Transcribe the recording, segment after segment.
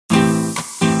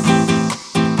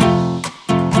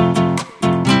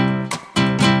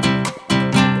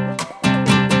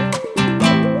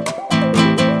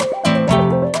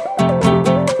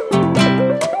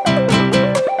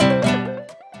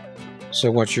So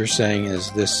what you're saying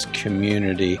is this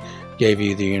community gave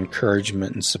you the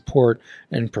encouragement and support,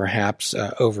 and perhaps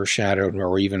overshadowed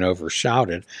or even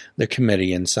overshouted the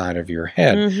committee inside of your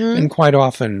head. And quite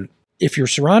often, if you're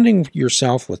surrounding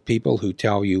yourself with people who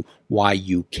tell you why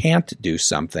you can't do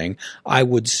something, I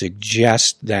would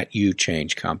suggest that you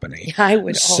change company. I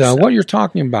would also. So what you're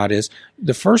talking about is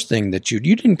the first thing that you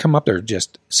didn't come up there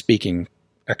just speaking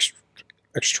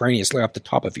extraneously off the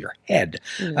top of your head.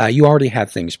 You already had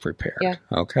things prepared. Yeah.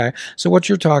 Okay. So what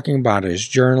you're talking about is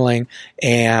journaling,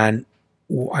 and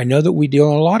I know that a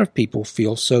lot of people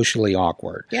feel socially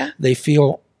awkward. Yeah. They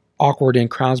feel awkward in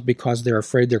crowds because they're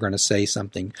afraid they're going to say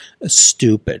something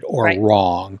stupid or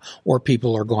wrong, or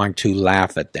people are going to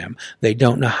laugh at them. They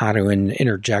don't know how to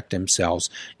interject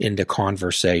themselves into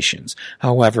conversations.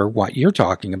 However, what you're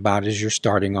talking about is you're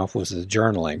starting off with the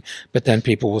journaling, but then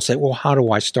people will say, well, how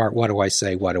do I start? What do I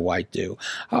say? What do I do?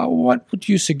 What would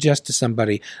you suggest to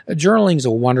somebody? Journaling is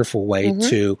a wonderful way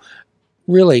to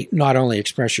really not only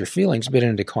express your feelings, but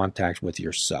into contact with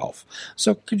yourself.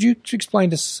 So could you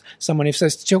explain to someone who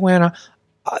says, Joanna,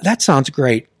 that sounds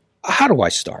great. How do I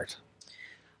start?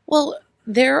 Well,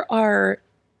 there are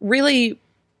really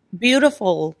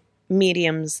beautiful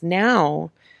mediums now.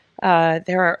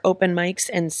 There are open mics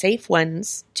and safe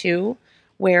ones too,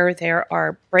 where there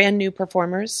are brand new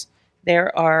performers.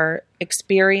 There are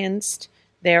experienced.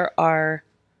 There are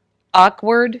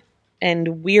awkward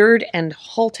and weird and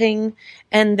halting,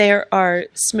 and there are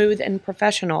smooth and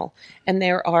professional, and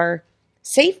there are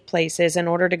safe places in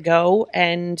order to go,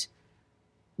 and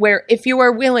where if you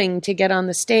are willing to get on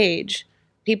the stage,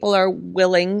 people are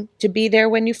willing to be there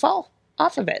when you fall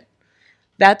off of it.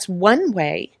 That's one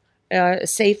way,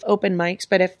 safe open mics,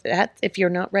 but if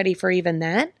you're not ready for even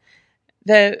that,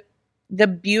 the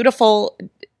beautiful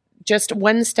just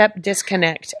one step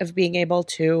disconnect of being able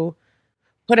to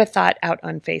put a thought out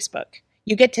on Facebook.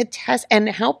 You get to test, and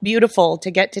how beautiful to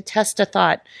get to test a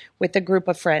thought with a group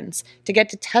of friends, to get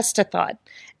to test a thought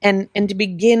and to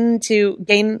begin to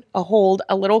gain a hold,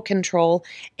 a little control.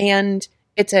 And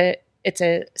it's a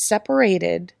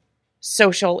separated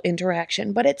social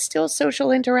interaction, but it's still social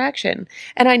interaction.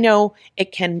 And I know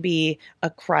it can be a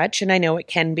crutch, and I know it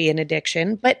can be an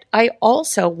addiction, but I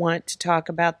also want to talk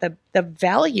about the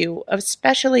value of,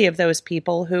 especially of those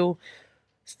people who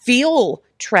feel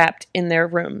trapped in their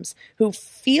rooms, who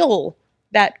feel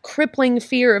that crippling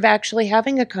fear of actually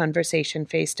having a conversation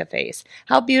face to face.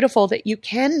 How beautiful that you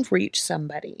can reach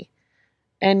somebody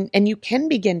and you can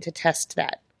begin to test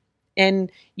that.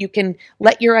 And you can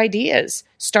let your ideas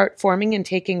start forming and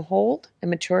taking hold and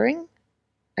maturing.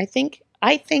 I think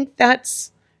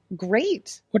that's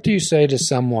great. What do you say to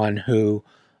someone who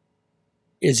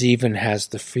has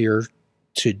the fear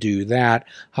to do that,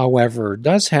 however,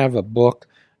 does have a book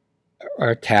or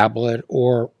a tablet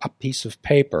or a piece of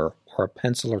paper or a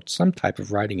pencil or some type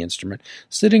of writing instrument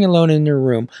sitting alone in their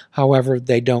room, however,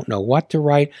 they don't know what to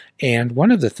write? And one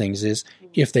of the things is,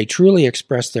 if they truly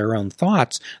express their own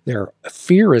thoughts, their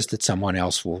fear is that someone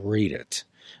else will read it.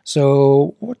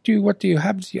 So how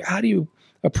do you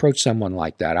approach someone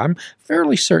like that? I'm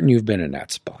fairly certain you've been in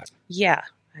that spot. Yeah,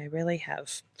 I really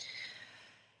have.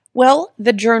 Well,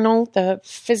 the journal, the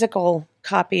physical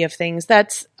copy of things,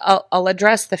 I'll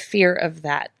address the fear of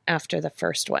that after the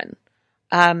first one.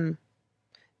 The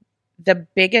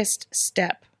biggest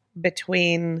step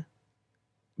between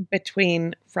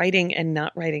writing and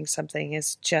not writing something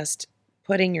is just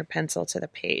putting your pencil to the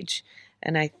page.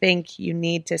 And I think you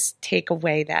need to take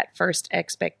away that first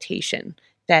expectation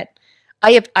that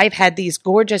I've had these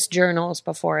gorgeous journals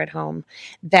before at home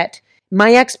that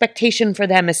my expectation for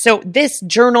them is, so this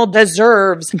journal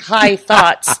deserves high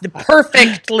thoughts, the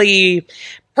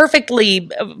perfectly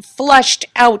flushed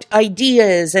out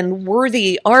ideas and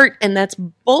worthy art, and that's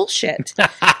bullshit.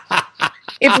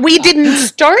 If we didn't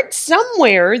start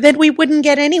somewhere, then we wouldn't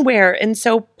get anywhere. And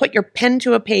so put your pen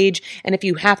to a page, and if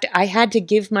you have to, I had to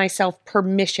give myself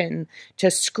permission to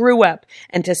screw up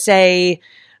and to say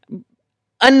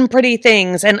unpretty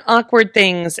things and awkward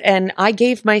things. And I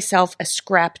gave myself a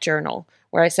scrap journal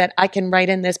where I said, I can write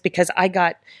in this because I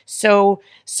got so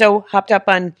hopped up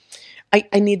on,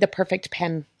 I need the perfect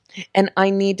pen. And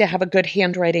I need to have a good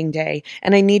handwriting day.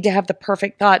 And I need to have the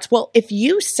perfect thoughts. Well, if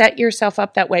you set yourself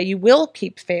up that way, you will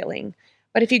keep failing.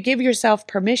 But if you give yourself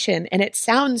permission, and it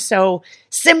sounds so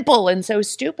simple and so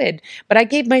stupid, but I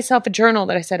gave myself a journal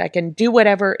that I said I can do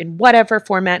whatever in whatever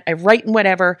format. I write in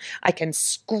whatever. I can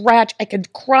scratch. I can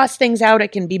cross things out. I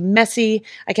can be messy.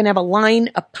 I can have a line,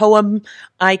 a poem.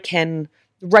 I can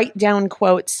write down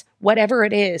quotes, whatever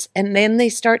it is. And then they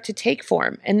start to take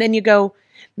form. And then you go,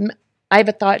 I have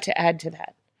a thought to add to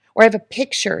that, or I have a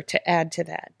picture to add to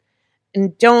that.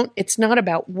 it's not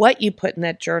about what you put in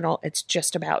that journal. It's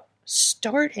just about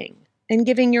starting and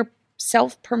giving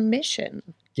yourself permission.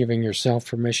 Giving yourself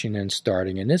permission and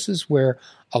starting. And this is where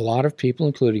a lot of people,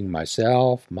 including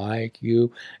myself, Mike,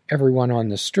 you, everyone on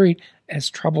the street, has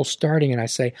trouble starting. And I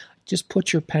say, just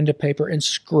put your pen to paper and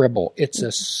scribble. It's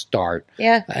a start.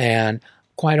 Yeah. And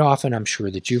quite often, I'm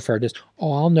sure that you've heard this,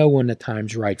 oh, I'll know when the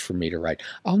time's right for me to write.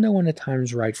 I'll know when the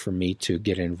time's right for me to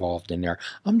get involved in there.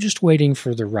 I'm just waiting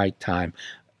for the right time.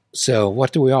 So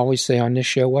what do we always say on this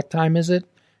show? What time is it?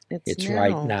 It's now.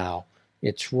 right now.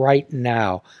 It's right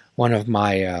now. One of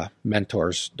my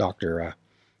mentors, Dr.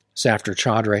 Safdar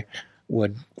Chaudhry,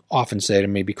 would often say to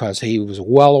me, because he was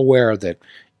well aware that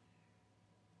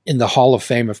in the Hall of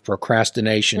Fame of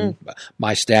procrastination,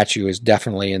 my statue is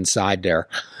definitely inside there.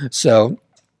 So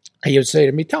he would say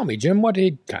to me, tell me, Jim, I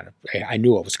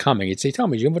knew it was coming. He'd say, tell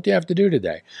me, Jim, what do you have to do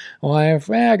today? Well, I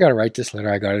got to write this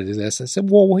letter. I got to do this. I said,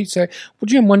 well, he'd say, well,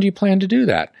 Jim, when do you plan to do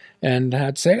that? And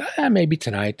I'd say, maybe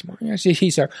tonight.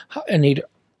 He said, and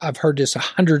I've heard this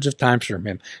hundreds of times from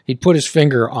him. He'd put his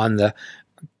finger on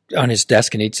his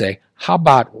desk and he'd say, how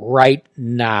about right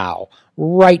now?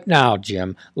 Right now,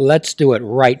 Jim. Let's do it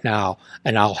right now,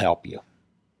 and I'll help you.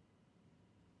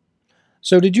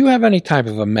 So did you have any type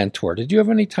of a mentor? Did you have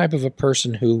any type of a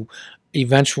person who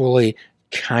eventually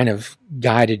kind of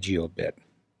guided you a bit?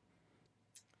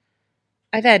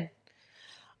 I've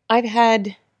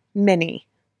had many.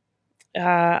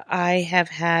 I have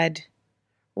had,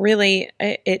 really,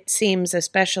 it seems,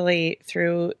 especially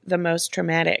through the most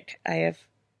traumatic, I have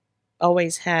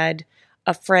always had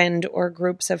a friend or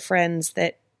groups of friends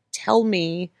that tell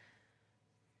me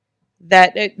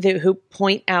that who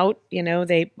point out,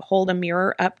 they hold a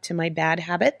mirror up to my bad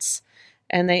habits,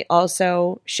 and they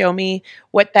also show me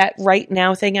what that right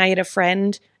now thing. I had a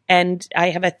friend, and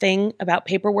I have a thing about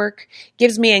paperwork,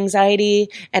 gives me anxiety,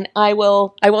 and I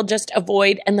will just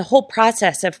avoid. And the whole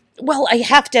process of, well, I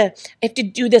have to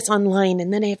do this online,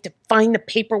 and then I have to find the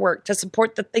paperwork to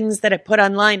support the things that I put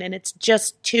online, and it's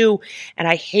just and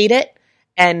I hate it,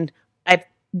 and I've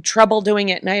trouble doing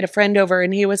it. And I had a friend over,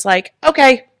 and he was like,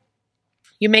 okay,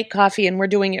 you make coffee and we're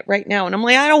doing it right now. And I'm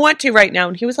like, I don't want to right now.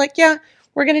 And he was like, yeah,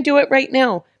 we're going to do it right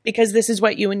now because this is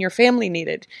what you and your family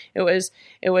needed. It was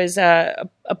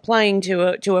applying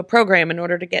to a program in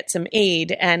order to get some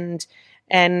aid.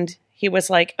 And he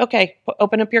was like, okay,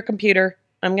 open up your computer.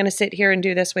 I'm going to sit here and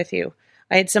do this with you.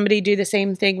 I had somebody do the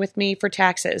same thing with me for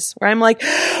taxes, where I'm like,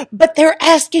 but they're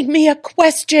asking me a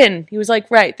question. He was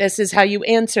like, right, this is how you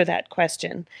answer that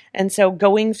question. And so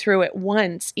going through it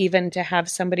once, even to have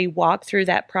somebody walk through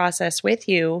that process with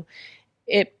you,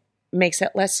 it makes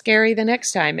it less scary the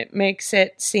next time. It makes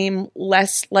it seem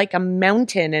less like a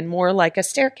mountain and more like a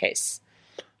staircase.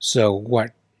 So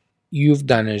what you've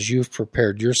done is you've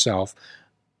prepared yourself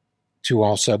to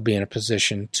also be in a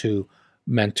position to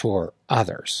mentor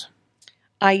others.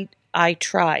 I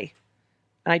try.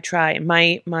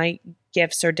 My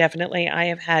gifts are definitely, I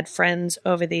have had friends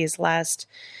over these last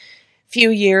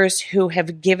few years who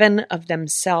have given of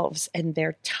themselves and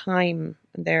their time,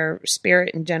 their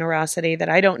spirit and generosity that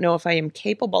I don't know if I am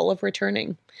capable of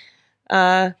returning.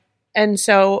 And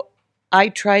so I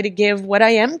try to give what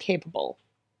I am capable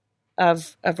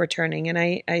of returning.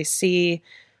 And I see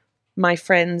my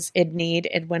friends in need,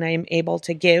 and when I am able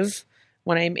to give,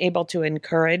 when I'm able to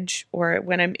encourage, or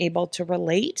when I'm able to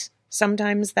relate,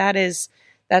 sometimes that's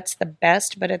the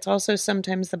best, but it's also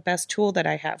sometimes the best tool that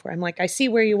I have, where I'm like, I see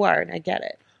where you are and I get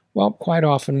it. Well, quite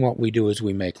often what we do is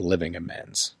we make living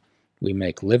amends.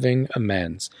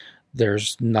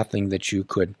 There's nothing that you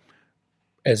could,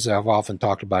 as I've often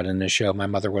talked about in this show, my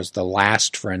mother was the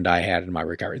last friend I had in my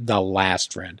recovery, the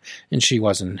last friend, and she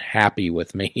wasn't happy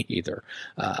with me either.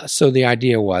 So the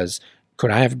idea was, could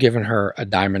I have given her a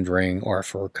diamond ring or a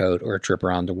fur coat or a trip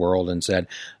around the world and said,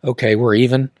 okay, we're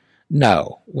even?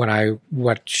 No.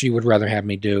 What she would rather have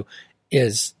me do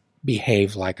is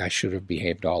behave like I should have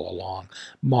behaved all along.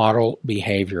 Model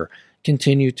behavior.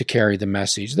 Continue to carry the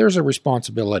message. There's a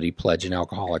responsibility pledge in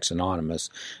Alcoholics Anonymous,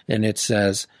 and it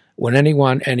says, when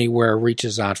anyone anywhere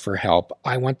reaches out for help,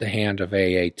 I want the hand of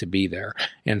AA to be there,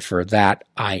 and for that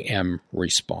I am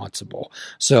responsible.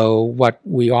 So what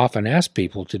we often ask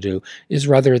people to do is,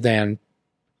 rather than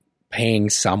paying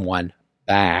someone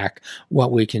back,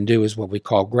 what we can do is what we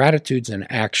call gratitude's an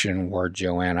action word,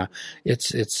 Joanna.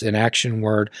 It's an action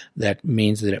word that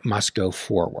means that it must go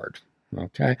forward.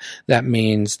 Okay, that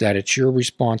means that it's your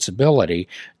responsibility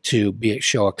to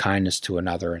show a kindness to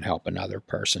another and help another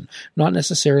person. Not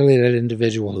necessarily that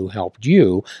individual who helped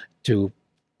you, to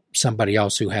somebody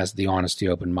else who has the honesty,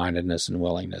 open-mindedness, and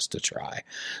willingness to try.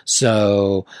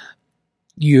 So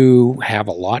you have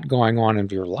a lot going on in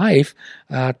your life.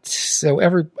 So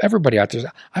everybody out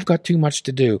there, I've got too much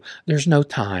to do. There's no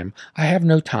time. I have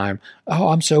no time. Oh,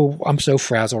 I'm so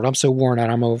frazzled. I'm so worn out.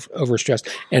 I'm overstressed.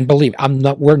 And believe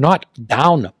me, we're not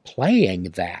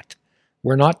downplaying that.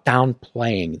 We're not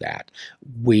downplaying that.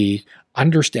 We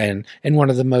understand. And one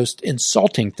of the most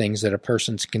insulting things that a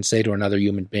person can say to another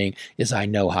human being is, I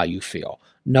know how you feel.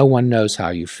 No one knows how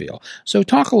you feel. So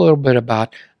talk a little bit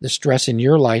about the stress in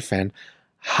your life and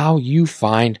how you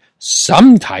find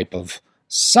some type of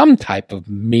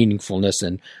meaningfulness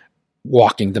in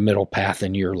walking the middle path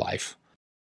in your life.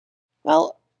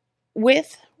 Well,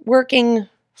 with working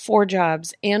 4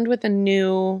 jobs and with a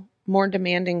new, more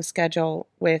demanding schedule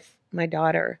with my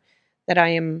daughter that I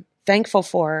am thankful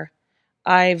for,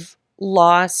 I've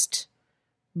lost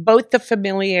both the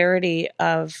familiarity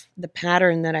of the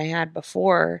pattern that I had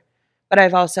before, but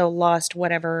I've also lost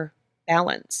whatever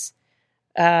balance.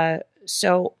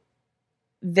 So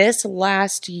this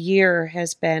last year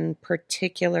has been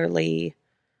particularly,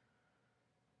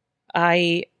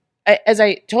 as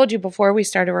I told you before we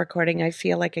started recording, I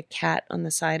feel like a cat on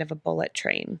the side of a bullet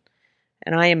train.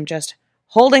 And I am just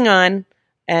holding on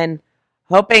and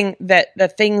hoping that the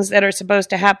things that are supposed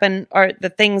to happen are the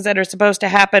things that are supposed to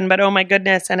happen. But oh my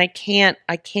goodness, and I can't.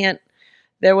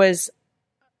 There was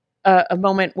a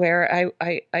moment where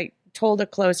I told a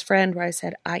close friend where I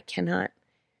said, I cannot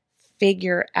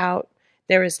figure out,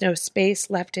 there is no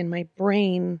space left in my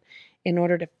brain in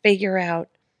order to figure out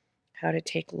how to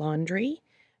take laundry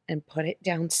and put it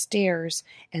downstairs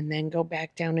and then go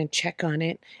back down and check on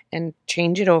it and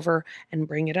change it over and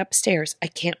bring it upstairs. I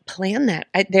can't plan that.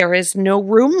 There is no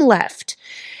room left.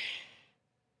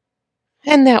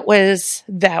 And that was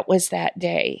that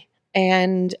day.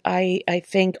 And I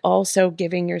think also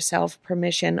giving yourself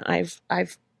permission.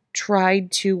 I've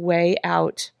tried to weigh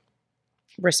out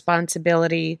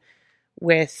responsibility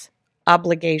with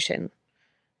obligation.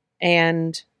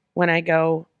 And when I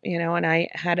go, and I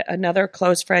had another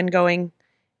close friend going,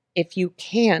 if you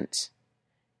can't,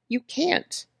 you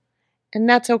can't. And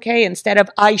that's okay. Instead of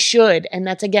I should, and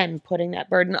that's again putting that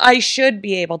burden, I should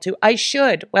be able to, I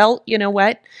should. Well, you know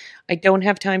what? I don't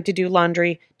have time to do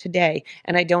laundry today,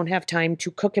 and I don't have time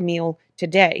to cook a meal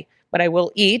today, but I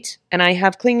will eat and I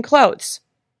have clean clothes.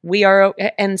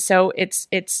 And so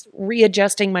it's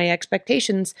readjusting my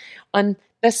expectations on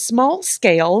the small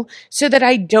scale so that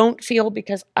I don't feel,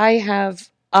 because I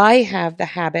have the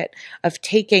habit of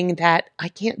taking that I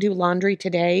can't do laundry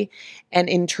today and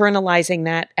internalizing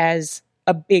that as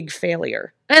a big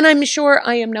failure. And I'm sure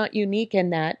I am not unique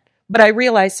in that, but I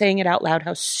realize saying it out loud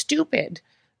how stupid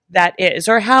that is,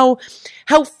 or how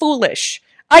foolish.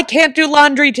 I can't do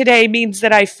laundry today means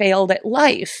that I failed at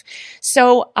life.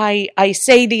 So I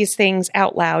say these things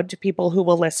out loud to people who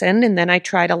will listen, and then I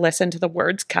try to listen to the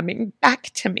words coming back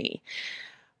to me.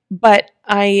 But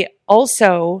I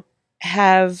also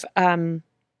have,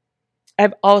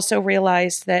 I've also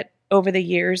realized that over the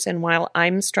years, and while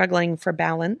I'm struggling for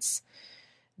balance,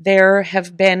 there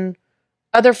have been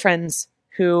other friends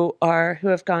who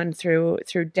have gone through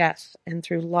death and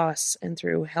through loss and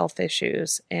through health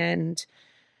issues. And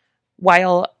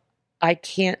while I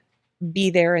can't be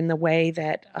there in the way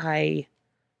that I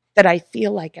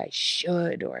feel like I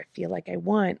should, or I feel like I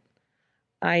want,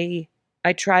 I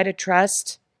try to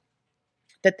trust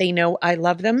that they know I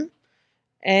love them,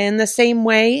 and the same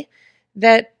way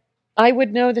that I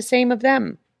would know the same of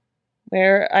them,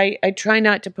 where I try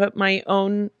not to put my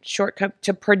own shortcut,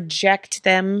 to project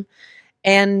them,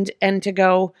 and to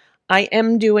go, I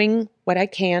am doing what I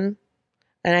can,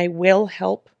 and I will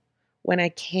help when I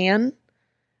can.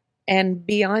 And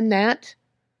beyond that,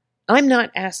 I'm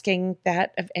not asking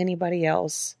that of anybody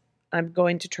else. I'm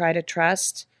going to try to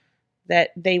trust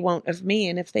that they won't of me.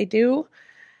 And if they do,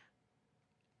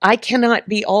 I cannot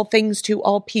be all things to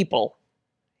all people.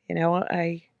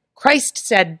 Christ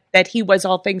said that he was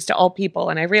all things to all people,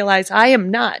 and I realize I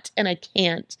am not, and I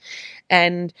can't.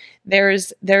 And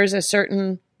there's a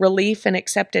certain relief and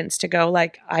acceptance to go,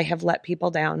 like, I have let people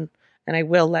down, and I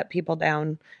will let people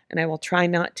down, and I will try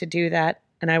not to do that,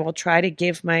 and I will try to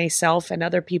give myself and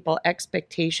other people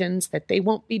expectations that they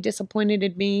won't be disappointed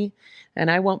in me, and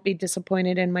I won't be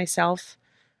disappointed in myself.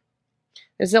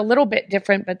 It's a little bit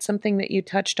different, but something that you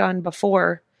touched on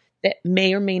before that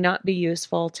may or may not be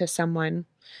useful to someone.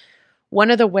 One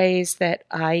of the ways that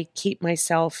I keep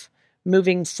myself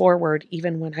moving forward,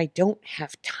 even when I don't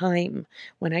have time,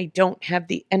 when I don't have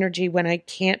the energy, when I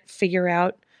can't figure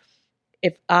out,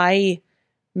 if I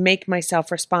make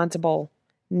myself responsible,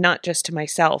 not just to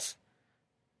myself,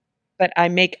 but I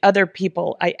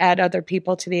add other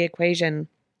people to the equation,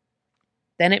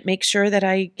 then it makes sure that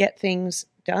I get things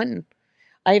done.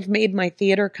 I've made my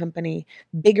theater company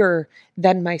bigger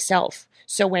than myself.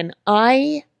 So when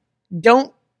I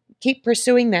don't keep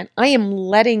pursuing that, I am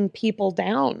letting people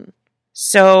down.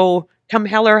 So come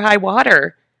hell or high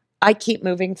water, I keep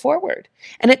moving forward.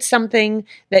 And it's something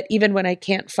that even when I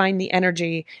can't find the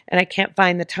energy and I can't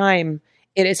find the time,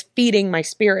 it is feeding my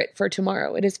spirit for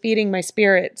tomorrow. It is feeding my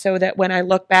spirit so that when I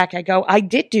look back, I go, I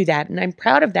did do that and I'm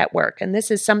proud of that work. And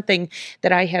this is something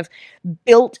that I have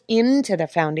built into the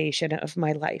foundation of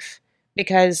my life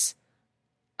because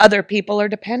other people are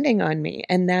depending on me.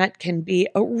 And that can be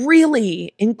a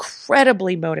really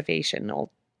incredibly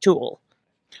motivational tool.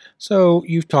 So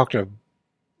you've talked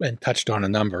and touched on a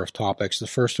number of topics. The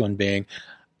first one being,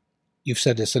 you've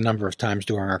said this a number of times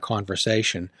during our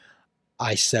conversation,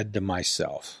 I said to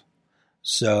myself.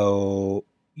 So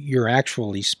you're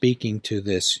actually speaking to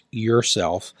this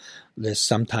yourself, this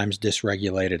sometimes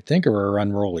dysregulated thinker or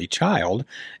unruly child,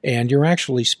 and you're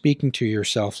actually speaking to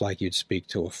yourself like you'd speak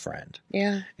to a friend.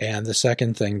 Yeah. And the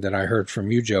second thing that I heard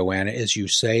from you, Joanna, is you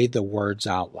say the words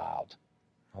out loud.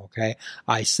 Okay,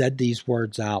 I said these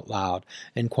words out loud,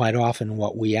 and quite often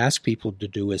what we ask people to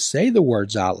do is say the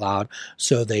words out loud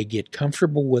so they get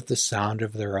comfortable with the sound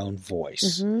of their own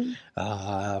voice.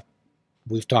 Mm-hmm.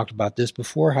 We've talked about this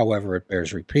before, however, it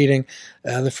bears repeating.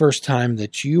 The first time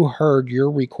that you heard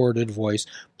your recorded voice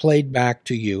played back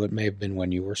to you, it may have been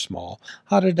when you were small.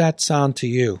 How did that sound to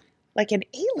you? Like an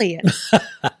alien.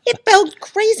 It felt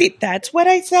crazy. That's what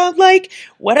I sound like.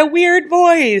 What a weird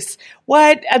voice.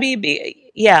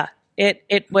 Yeah,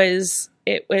 it was,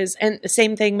 and the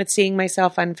same thing with seeing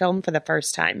myself on film for the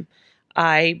first time.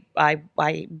 I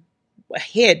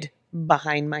hid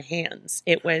behind my hands.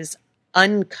 It was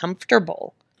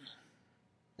uncomfortable.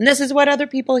 And this is what other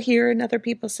people hear and other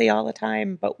people say all the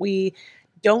time, but we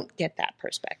don't get that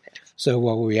perspective. So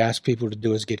what we ask people to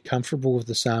do is get comfortable with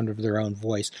the sound of their own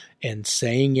voice and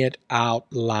saying it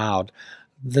out loud.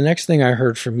 The next thing I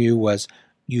heard from you was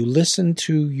you listened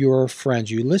to your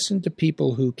friends. You listened to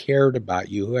people who cared about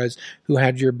you, who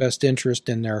had your best interest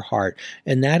in their heart.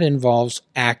 And that involves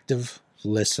active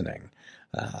listening.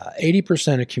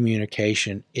 80% of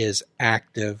communication is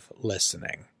active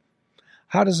listening.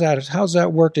 How's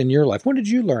that worked in your life? When did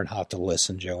you learn how to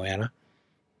listen, Joanna?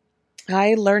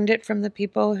 I learned it from the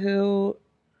people who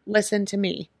listen to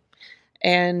me.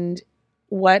 And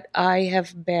what I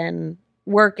have been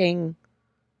working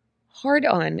hard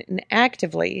on and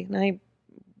actively, and I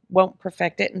won't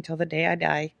perfect it until the day I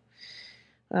die.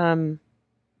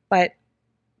 But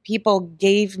people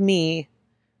gave me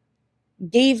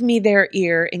their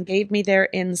ear and gave me their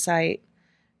insight.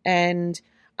 And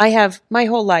my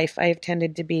whole life, I have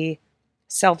tended to be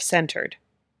self-centered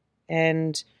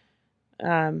and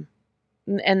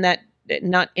that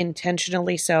not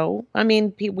intentionally so. I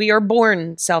mean, we are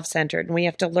born self-centered and we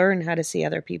have to learn how to see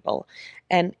other people.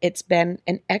 And it's been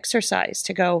an exercise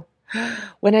to go,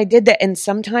 when I did that, and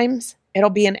sometimes it'll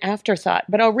be an afterthought,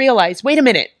 but I'll realize, wait a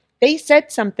minute, they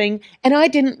said something and I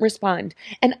didn't respond.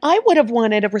 And I would have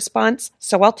wanted a response,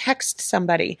 so I'll text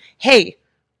somebody, hey,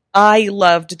 I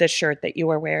loved the shirt that you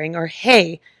were wearing, or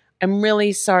hey, I'm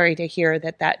really sorry to hear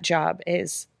that job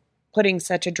is putting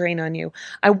such a drain on you.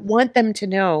 I want them to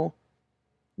know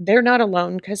they're not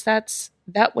alone, because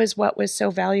that was what was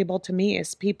so valuable to me,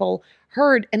 is people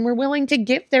heard and were willing to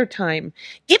give their time,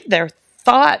 give their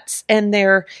thoughts and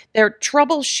their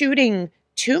troubleshooting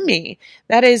to me.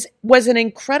 That was an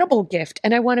incredible gift,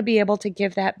 and I want to be able to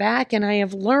give that back. And I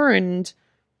have learned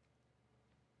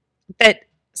that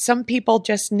some people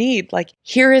just need, like,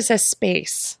 here is a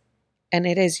space and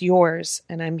it is yours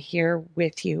and I'm here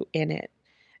with you in it.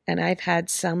 And I've had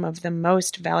some of the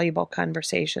most valuable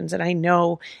conversations, and I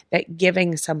know that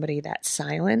giving somebody that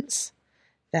silence,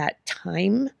 that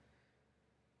time,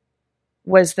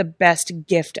 was the best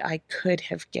gift I could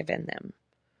have given them.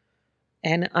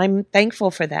 And I'm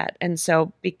thankful for that. And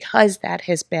so because that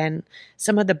has been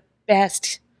some of the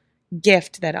best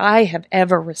gift that I have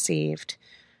ever received,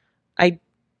 I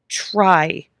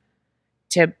try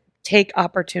to take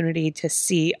opportunity to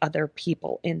see other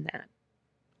people in that.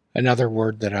 Another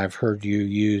word that I've heard you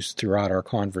use throughout our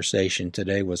conversation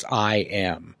today was I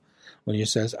am. When you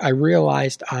says, I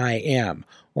realized I am,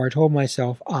 or I told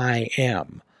myself I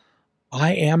am.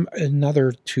 I am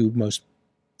another two most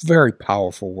very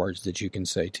powerful words that you can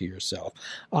say to yourself.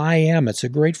 I am. It's a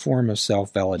great form of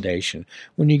self-validation.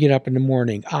 When you get up in the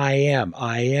morning, I am.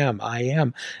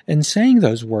 And saying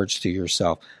those words to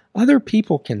yourself, Other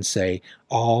people can say,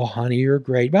 oh, honey, you're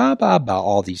great, blah, blah, blah,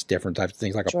 all these different types of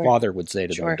things like Sure. a father would say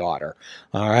to Sure. their daughter.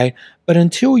 All right. But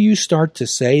until you start to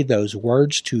say those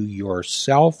words to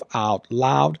yourself out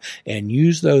loud and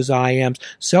use those I ams,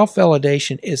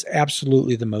 self-validation is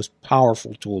absolutely the most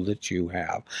powerful tool that you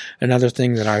have. Another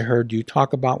thing that I heard you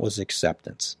talk about was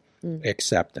acceptance.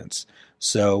 Acceptance.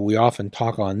 So we often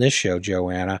talk on this show,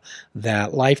 Joanna,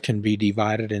 that life can be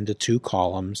divided into two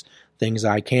columns, things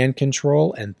I can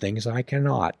control and things I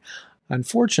cannot.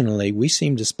 Unfortunately, we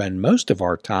seem to spend most of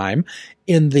our time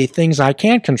in the things I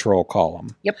can't control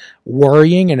column. Yep.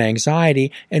 Worrying and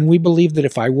anxiety, and we believe that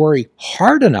if I worry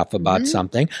hard enough about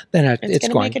something, then it's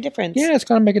going to make a difference. Yeah, it's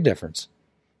going to make a difference.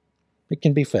 It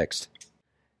can be fixed.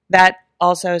 That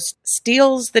also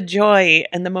steals the joy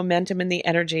and the momentum and the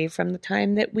energy from the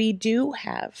time that we do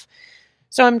have.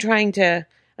 So I'm trying to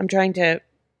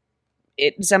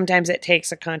sometimes it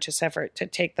takes a conscious effort to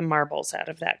take the marbles out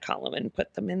of that column and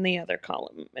put them in the other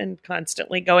column, and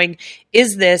constantly going,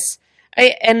 is this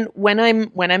and when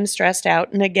I'm stressed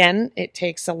out, and again, it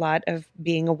takes a lot of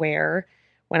being aware.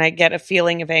 When I get a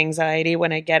feeling of anxiety,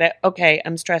 when I get it, okay,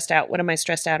 I'm stressed out. What am I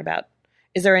stressed out about?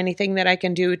 Is there anything that I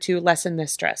can do to lessen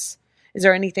this stress? Is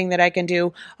there anything that I can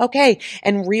do? Okay.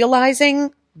 And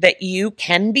realizing that you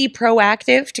can be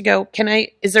proactive to go,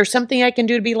 is there something I can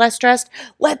do to be less stressed?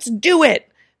 Let's do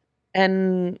it.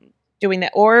 And doing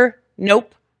that. Or,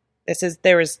 nope,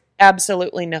 there is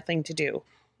absolutely nothing to do.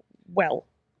 Well,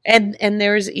 and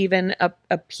there's even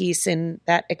a piece in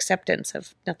that acceptance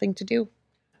of nothing to do.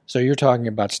 So you're talking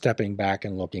about stepping back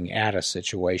and looking at a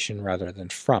situation rather than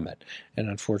from it. And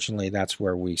unfortunately, that's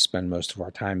where we spend most of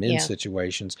our time in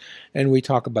situations. And we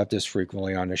talk about this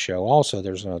frequently on the show. Also,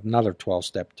 there's another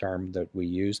 12-step term that we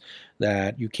use,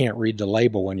 that you can't read the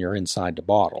label when you're inside the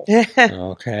bottle.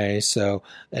 Okay, so,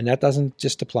 and that doesn't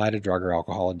just apply to drug or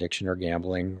alcohol addiction or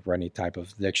gambling or any type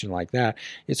of addiction like that.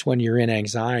 It's when you're in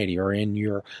anxiety or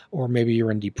maybe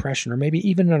you're in depression or maybe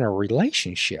even in a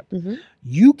relationship. Mm-hmm.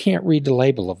 You can't read the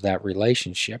label of that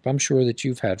relationship. I'm sure that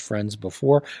you've had friends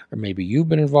before, or maybe you've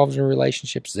been involved in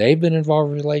relationships, they've been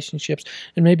involved in relationships,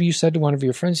 and maybe you said to one of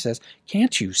your friends, says,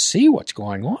 can't you see what's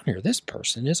going on here? This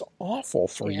person is awful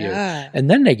for you. And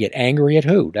then they get angry at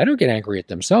who? They don't get angry at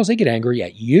themselves, they get angry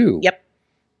at you. Yep.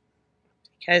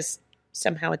 Because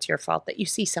somehow it's your fault that you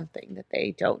see something that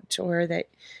they don't, or that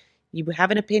you have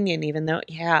an opinion, even though,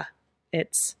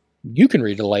 it's... You can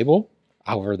read the label.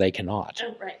 However, they cannot,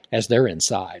 as they're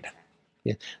inside.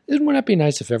 Yeah. Wouldn't it be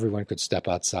nice if everyone could step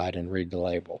outside and read the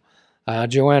label?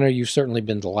 Joanna, you've certainly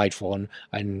been delightful, and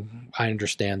I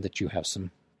understand that you have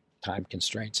some time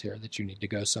constraints here, that you need to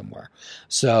go somewhere.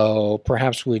 So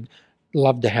perhaps we'd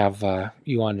love to have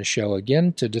you on the show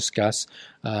again to discuss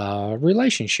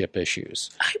relationship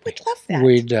issues. I would love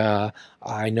that.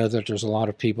 I know that there's a lot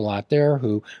of people out there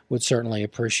who would certainly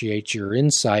appreciate your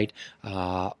insight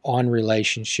on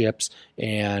relationships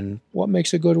and what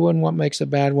makes a good one, what makes a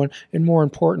bad one, and more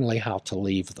importantly, how to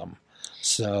leave them.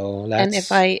 So that's... And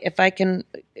if I can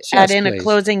add in a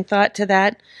closing thought to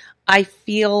that, I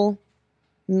feel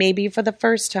maybe for the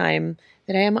first time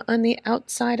that I am on the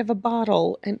outside of a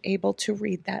bottle and able to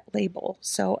read that label.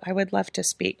 So I would love to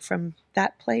speak from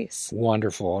that place.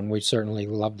 Wonderful. And we'd certainly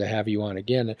love to have you on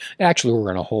again. Actually, we're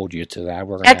going to hold you to that.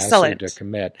 We're going to ask you to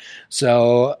commit.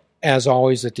 So as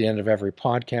always, at the end of every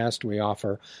podcast, we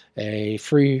offer a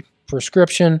free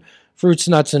prescription, fruits,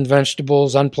 nuts, and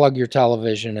vegetables. Unplug your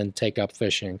television and take up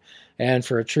fishing. And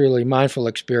for a truly mindful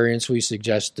experience, we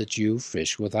suggest that you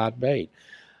fish without bait.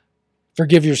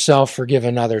 Forgive yourself, forgive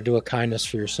another, do a kindness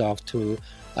for yourself, do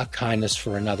a kindness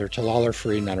for another. Till all are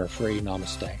free, none are free.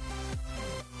 Namaste.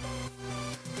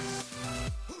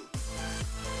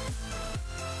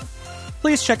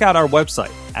 Please check out our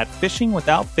website at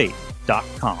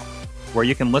fishingwithoutbait.com, where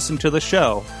you can listen to the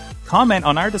show, comment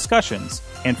on our discussions,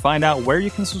 and find out where you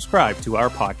can subscribe to our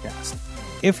podcast.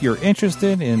 If you're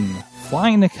interested in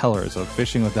flying the colors of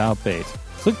Fishing Without Bait,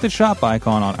 click the shop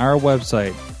icon on our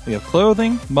website. We have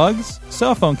clothing, mugs,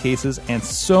 cell phone cases, and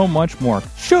so much more.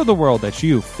 Show the world that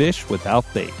you fish without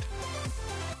bait.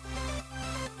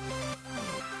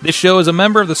 This show is a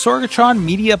member of the Sorgatron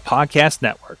Media Podcast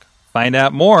Network. Find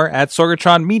out more at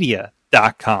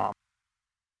sorgatronmedia.com.